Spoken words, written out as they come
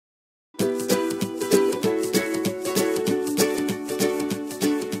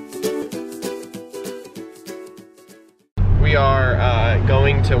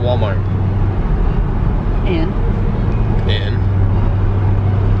going to Walmart. And?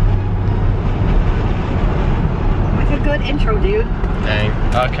 That's a good intro, dude. Dang.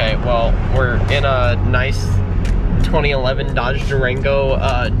 Okay, well, we're in a nice 2011 Dodge Durango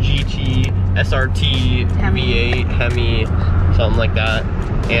GT SRT V8 Hemi, something like that.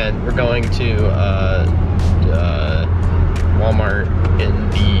 And we're going to Walmart in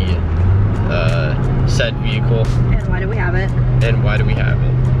the said vehicle. And why do we have it? And why do we have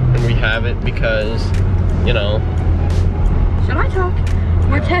it? And we have it because, you know. Should I talk?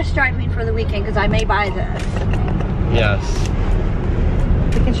 We're test driving for the weekend because I may buy this. Yes.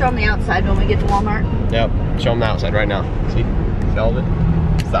 We can show them the outside when we get to Walmart. Yep. Show them the outside right now. See all of it?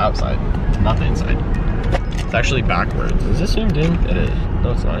 It's the outside, not the inside. It's actually backwards. Is this zoomed in? It is.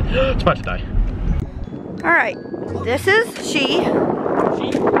 No, it's not. It's about to die. All right. This is she.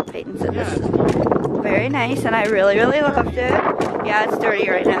 Peyton said this is very nice, and I really, really loved it. Yeah, it's dirty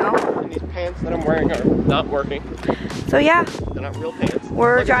right now. And these pants that I'm wearing are not working. So yeah, they're not real pants.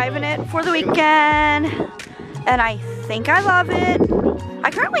 We're driving it for the weekend, and I think I love it.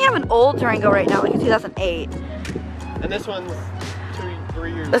 I currently have an old Durango right now, like a 2008. And this one's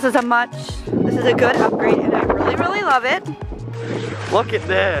 3 years. This is a good upgrade, and I really, really love it. Look at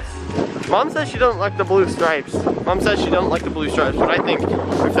this. Mom says she don't like the blue stripes. Mom says she don't like the blue stripes, but I think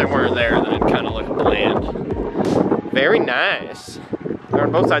if they weren't there, then it'd kind of look bland. Very nice. They're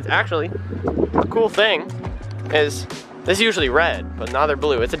on both sides. Actually, the cool thing is this is usually red, but now they're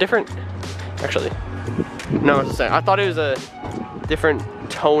blue. It's a different, actually, no, it's the same. I thought it was a different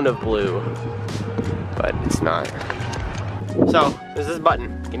tone of blue, but it's not. So, there's this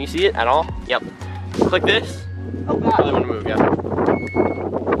button. Can you see it at all? Yep. Click this. Oh God. Really want to move, yeah.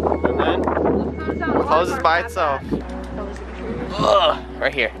 And then closes by itself. Ugh,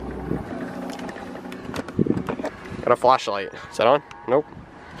 right here. Got a flashlight. Is that on? Nope.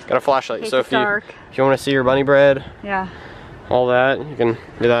 Got a flashlight. So if you want to see your bunny bread, yeah, all that, you can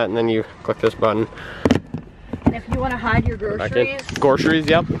do that, and then you click this button. And if you want to hide your groceries, groceries,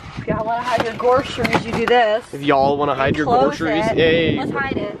 yep. If y'all want to hide your groceries, you do this. If y'all want to hide your groceries, yay. Let's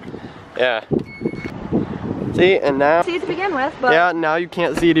hide it. Yeah. See, and now. See it to begin with, but yeah, now you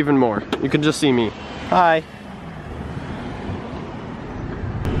can't see it even more. You can just see me. Hi.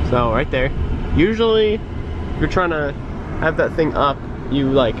 So right there. Usually, if you're trying to have that thing up,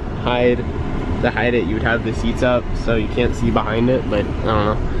 you like hide it. You would have the seats up so you can't see behind it. But I don't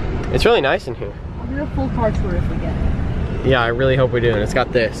know. It's really nice in here. I'll do a full car tour if we get it. Yeah, I really hope we do. And it's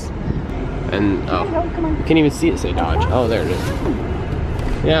got this. And oh, you can't even see it say Dodge. Oh, there it is.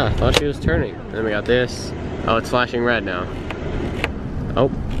 Yeah, I thought she was turning. And then we got this. Oh, it's flashing red now. Oh.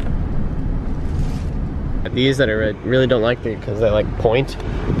 These that are red really don't like it because they like point.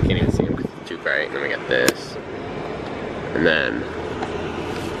 You can't even see them because it's too bright. And then we got this. And then,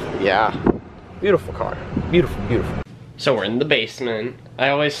 yeah. Beautiful car. Beautiful, beautiful. So we're in the basement. I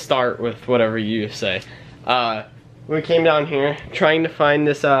always start with whatever you say. We came down here trying to find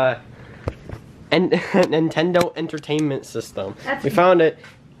this Nintendo Entertainment System. We found it.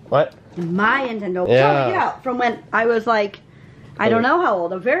 What? My Nintendo. Yeah. Yeah, from when I was like, I don't know how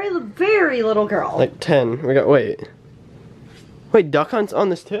old, a very, very little girl. Like 10. We got, wait, Duck Hunt's on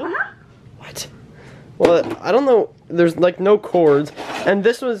this too? Uh-huh. What? Well, I don't know. There's like no cords. And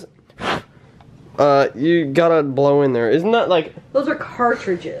this was, you gotta blow in there. Isn't that like? Those are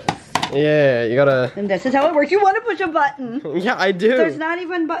cartridges. Yeah, you gotta. And this is how it works. You want to push a button. Yeah, I do. There's not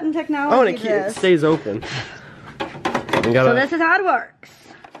even button technology. Oh, and it stays open. You gotta, so this is how it works.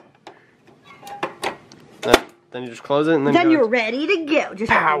 Then you just close it and then you're ready to go. Just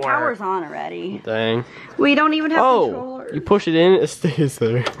power. The power's on already. Dang. We don't even have controllers. You push it in, it stays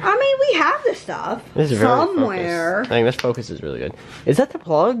there. I mean, we have this stuff this is somewhere. Dang, this focus is really good. Is that the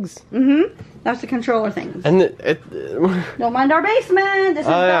plugs? Mm-hmm. That's the controller things. And don't mind our basement. This is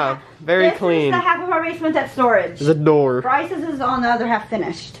yeah, very clean. This is the half of our basement that's storage. There's a door. Bryce's is on the other half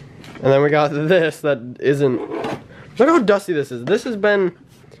finished. And then we got this that isn't. Look how dusty this is. This has been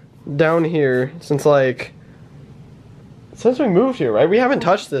down here since like. Since we moved here, right? We haven't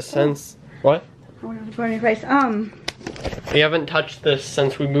touched this since. What? I want to put it in your face. We haven't touched this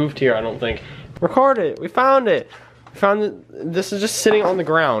since we moved here, I don't think. Record it. We found it. We found it. This is just sitting on the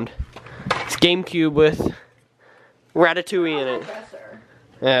ground. It's GameCube with Ratatouille in it.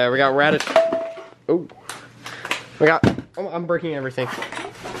 Yeah, we got Ratatouille. Oh. We got. Oh, I'm breaking everything.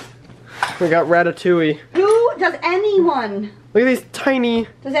 We got Ratatouille. Does anyone? Look at these tiny.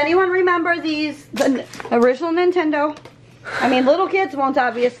 Does anyone remember these? The original Nintendo. I mean, little kids won't,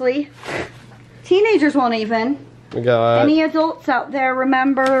 obviously. Teenagers won't even. We got. Any adults out there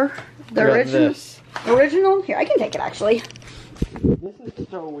remember the original? Original? Here, I can take it actually. This is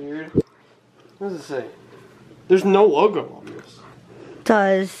so weird. What does it say? There's no logo on this.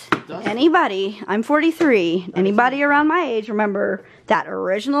 Does anybody, I'm 43, anybody around my age remember that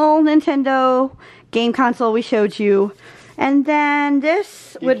original Nintendo game console we showed you? And then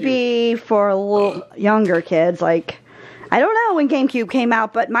this would be for a little younger kids, like, I don't know when GameCube came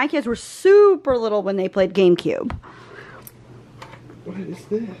out, but my kids were super little when they played GameCube. What is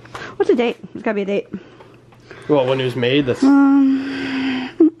this? What's the date? There's gotta be a date. Well, when it was made, that's...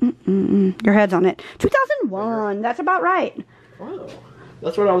 Your head's on it. 2001, that's about right. Wow.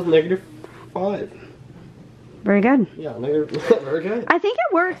 That's when I was -5. Very good. Yeah, very good. I think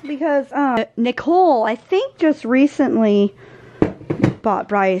it works because Nicole, I think, just recently bought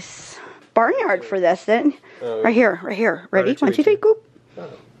Bryce Barnyard for this. Then right here. Ready? 1, 2, 3, go. Oh.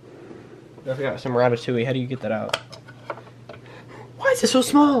 I forgot some ratatouille. How do you get that out? Why is it so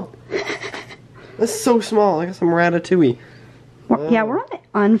small? That's so small. I got some ratatouille. Yeah, we're on the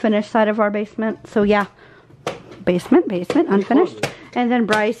unfinished side of our basement. So yeah, basement, unfinished. And then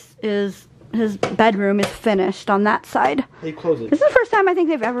Bryce his bedroom is finished on that side. How do you close it? This is the first time I think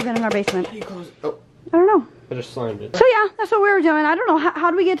they've ever been in our basement. How do you close it? Oh. I don't know. I just slammed it. So yeah, that's what we were doing. I don't know.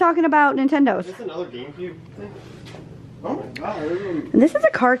 How do we get talking about Nintendos? Is this another GameCube thing? Oh my god. And this is a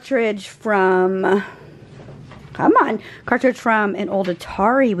cartridge from... Come on. Cartridge from an old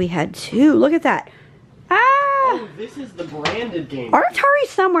Atari we had too. Look at that. Ah! Oh, this is the branded game. Our Atari's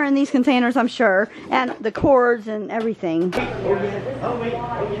somewhere in these containers, I'm sure. And the cords and everything. Oh, wait.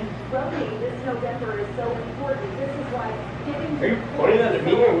 Are you pointing that at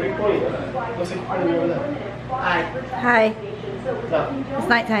me or what are you pointing at? Looks like you're pointing over there. Hi. No. It's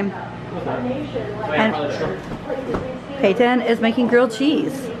nighttime. And Peyton is making grilled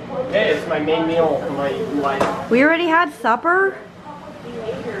cheese. hey, it's my main meal for my life. We already had supper.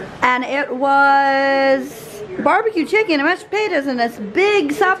 And it was barbecue chicken and mashed potatoes and this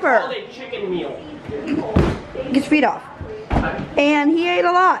big supper. It's called a chicken meal. Get your feet off. And he ate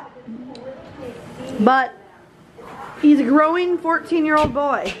a lot. But he's a growing 14-year-old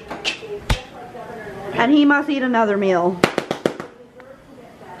boy. And he must eat another meal.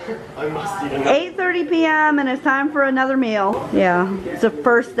 I must eat another. 8:30 p.m. and it's time for another meal. Yeah, it's the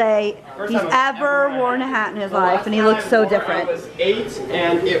first day he's ever worn a hat in his life, and he looks so different. I was 8,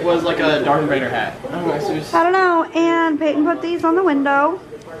 and it was like a Darth Vader hat. I don't know. And Peyton put these on the window.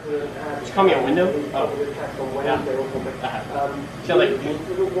 Did you call me a window? Oh, yeah. Feel like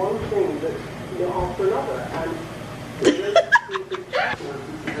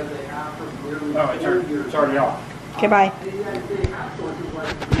oh, it's already off. Okay, bye.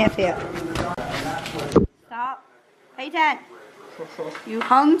 Can't see it. Stop. Peyton. You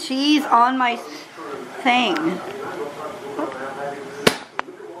hung cheese on my thing.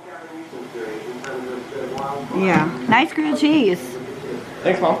 Yeah. Nice grilled cheese.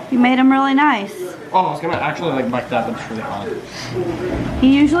 Thanks, Mom. You made them really nice. Oh, I was gonna actually like that, but it's really hot.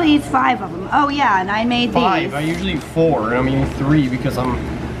 He usually eats 5 of them. Oh yeah, and I made 5. these. I usually eat 4, and I'm eating 3 because I'm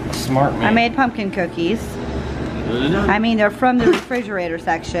a smart man. I made pumpkin cookies. I mean, they're from the refrigerator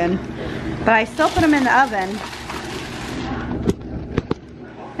section, but I still put them in the oven.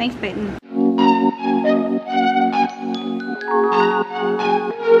 Thanks, Peyton.